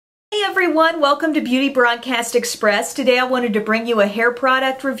Hey everyone, welcome to Beauty Broadcast Express. Today I wanted to bring you a hair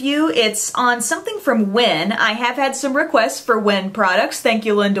product review. It's on something from WEN. I have had some requests for WEN products. Thank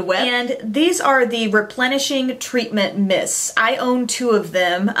you, Linda Webb. And these are the Replenishing Treatment Mists. I own two of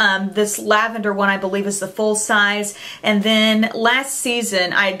them. This lavender one I believe is the full size. And then last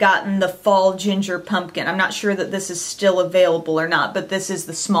season I had gotten the fall ginger pumpkin. I'm not sure that this is still available or not, but this is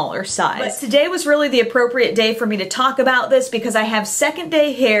the smaller size. But today was really the appropriate day for me to talk about this because I have second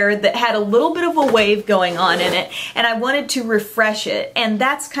day hair that had a little bit of a wave going on in it, and I wanted to refresh it, and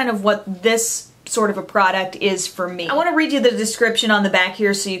that's kind of what this sort of a product is for me. I want to read you the description on the back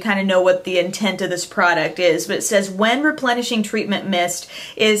here so you kind of know what the intent of this product is, but it says WEN Replenishing Treatment Mist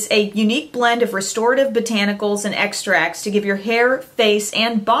is a unique blend of restorative botanicals and extracts to give your hair, face,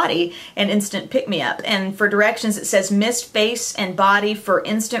 and body an instant pick-me-up. And for directions it says mist face and body for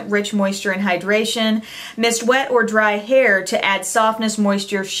instant rich moisture and hydration, mist wet or dry hair to add softness,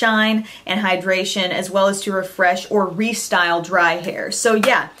 moisture, shine, and hydration, as well as to refresh or restyle dry hair. So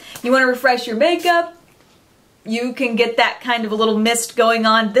yeah, you want to refresh your makeup, you can get that kind of a little mist going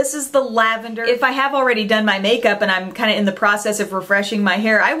on. This is the lavender. If I have already done my makeup and I'm kind of in the process of refreshing my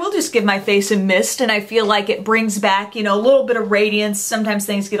hair, I will just give my face a mist, and I feel like it brings back, you know, a little bit of radiance. Sometimes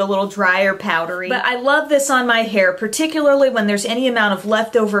things get a little dry or powdery. But I love this on my hair, particularly when there's any amount of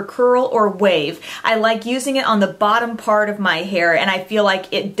leftover curl or wave. I like using it on the bottom part of my hair, and I feel like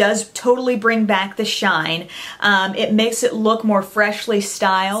it does totally bring back the shine. It makes it look more freshly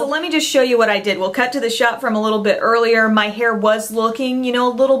styled. So let me just show you what I did. We'll cut to the shot from a little bit earlier. My hair was looking, you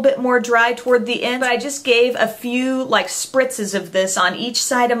know, a little bit more dry toward the end, but I just gave a few like spritzes of this on each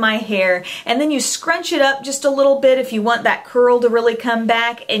side of my hair, and then you scrunch it up just a little bit if you want that curl to really come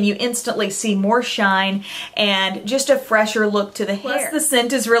back, and you instantly see more shine and just a fresher look to the hair. Plus the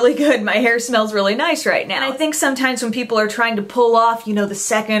scent is really good. My hair smells really nice right now. And I think sometimes when people are trying to pull off, you know, the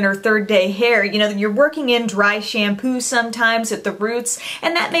second or third day hair, you know, you're working in dry shampoo sometimes at the roots,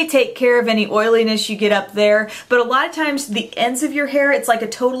 and that may take care of any oiliness you get up there. But a lot of times the ends of your hair, it's like a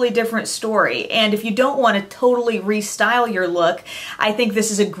totally different story. And if you don't want to totally restyle your look, I think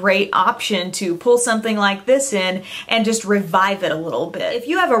this is a great option to pull something like this in and just revive it a little bit. If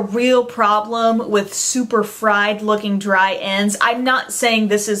you have a real problem with super fried looking dry ends, I'm not saying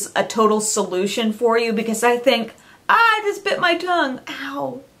this is a total solution for you, because I think, I just bit my tongue,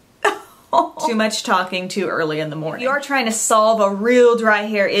 ow. Too much talking too early in the morning. If you are trying to solve a real dry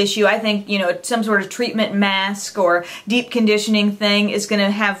hair issue, I think, you know, some sort of treatment mask or deep conditioning thing is going to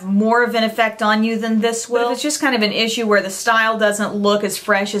have more of an effect on you than this will. But if it's just kind of an issue where the style doesn't look as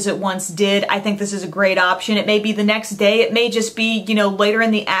fresh as it once did, I think this is a great option. It may be the next day, it may just be, you know, later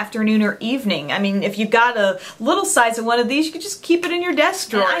in the afternoon or evening. I mean, if you've got a little size of one of these, you can just keep it in your desk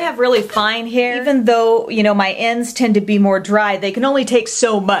drawer. And I have really fine hair. Even though, you know, my ends tend to be more dry, they can only take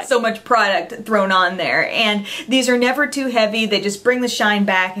so much product thrown on there, and these are never too heavy. They just bring the shine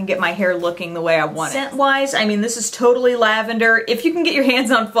back and get my hair looking the way I want it. Scent wise, I mean, this is totally lavender. If you can get your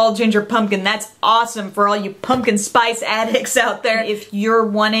hands on fall ginger pumpkin, that's awesome for all you pumpkin spice addicts out there. If you're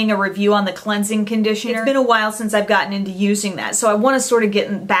wanting a review on the cleansing conditioner, it's been a while since I've gotten into using that, so I want to sort of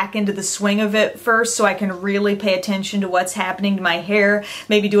get back into the swing of it first so I can really pay attention to what's happening to my hair,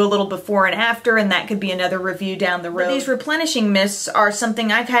 maybe do a little before and after, and that could be another review down the road. But these replenishing mists are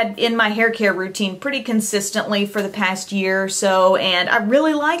something I've had in my hair care routine pretty consistently for the past year or so, and I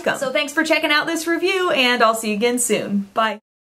really like them. So thanks for checking out this review, and I'll see you again soon. Bye.